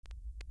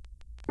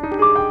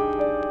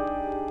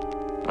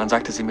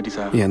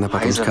И она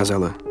потом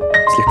сказала,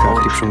 слегка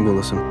охрипшим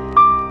голосом,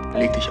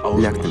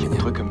 ляг на меня,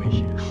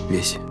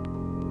 весь.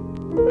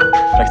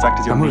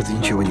 А может, и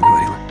ничего не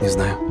говорила, не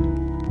знаю.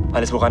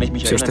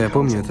 Все, что я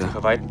помню, это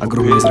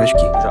огромные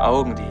зрачки,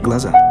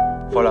 глаза,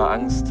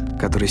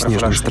 которые с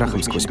нежным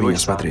страхом сквозь меня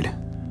смотрели.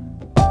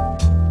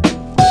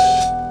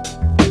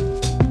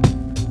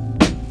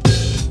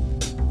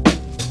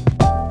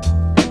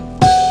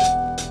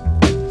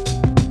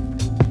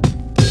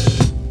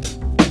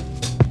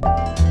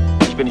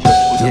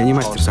 Я не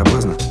мастер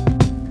соблазна.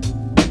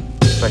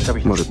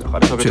 Может,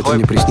 все это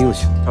мне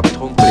приснилось?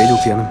 Бредил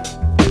пьяным.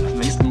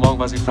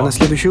 А на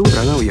следующее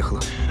утро она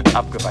уехала.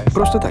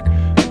 Просто так.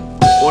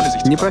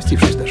 Не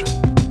простившись даже.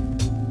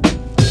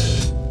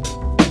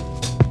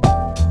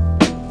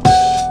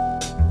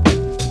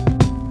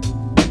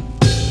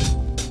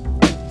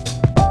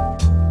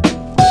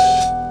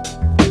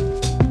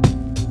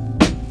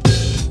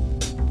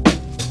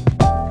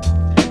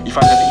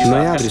 Но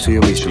я адрес ее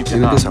выяснил и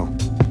написал.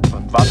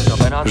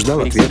 Ждал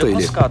ответа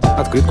или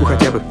открытку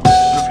хотя бы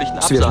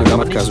с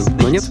вежливым отказом.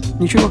 Но нет,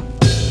 ничего.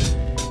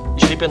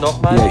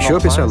 Я еще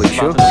писал,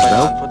 еще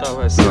ждал,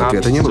 но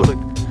ответа не было.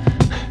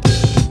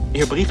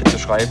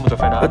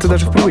 Это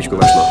даже в привычку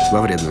вошло,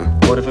 во вредную.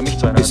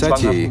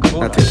 Писать и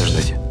ответа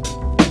ждать.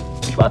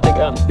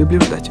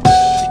 Люблю ждать.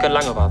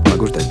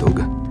 Могу ждать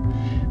долго.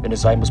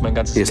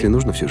 Если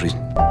нужно, всю жизнь.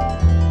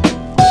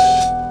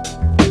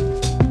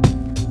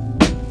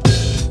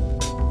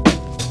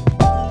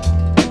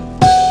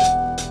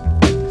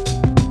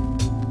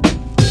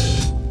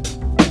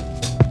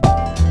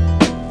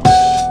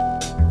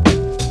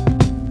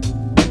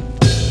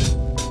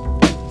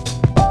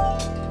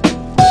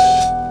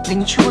 Да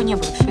ничего не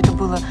было, все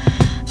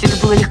это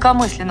было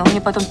легкомысленно. Он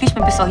мне потом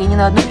письма писал, я ни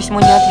на одно письмо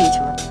не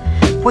ответила.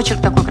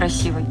 Почерк такой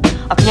красивый.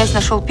 А князь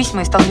нашел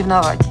письма и стал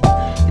ревновать.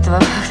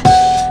 Это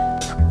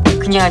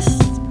князь.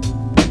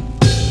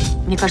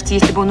 Мне кажется,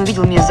 если бы он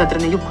увидел меня с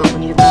задранной юбкой, он бы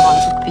не ревновал,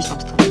 а тут к письмам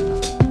стал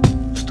ревновать.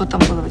 Что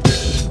там было в этих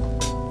письмах?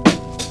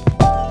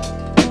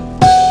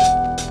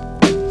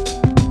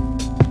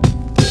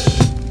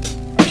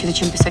 Вообще,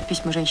 зачем писать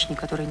письма женщине,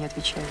 которая не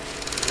отвечает?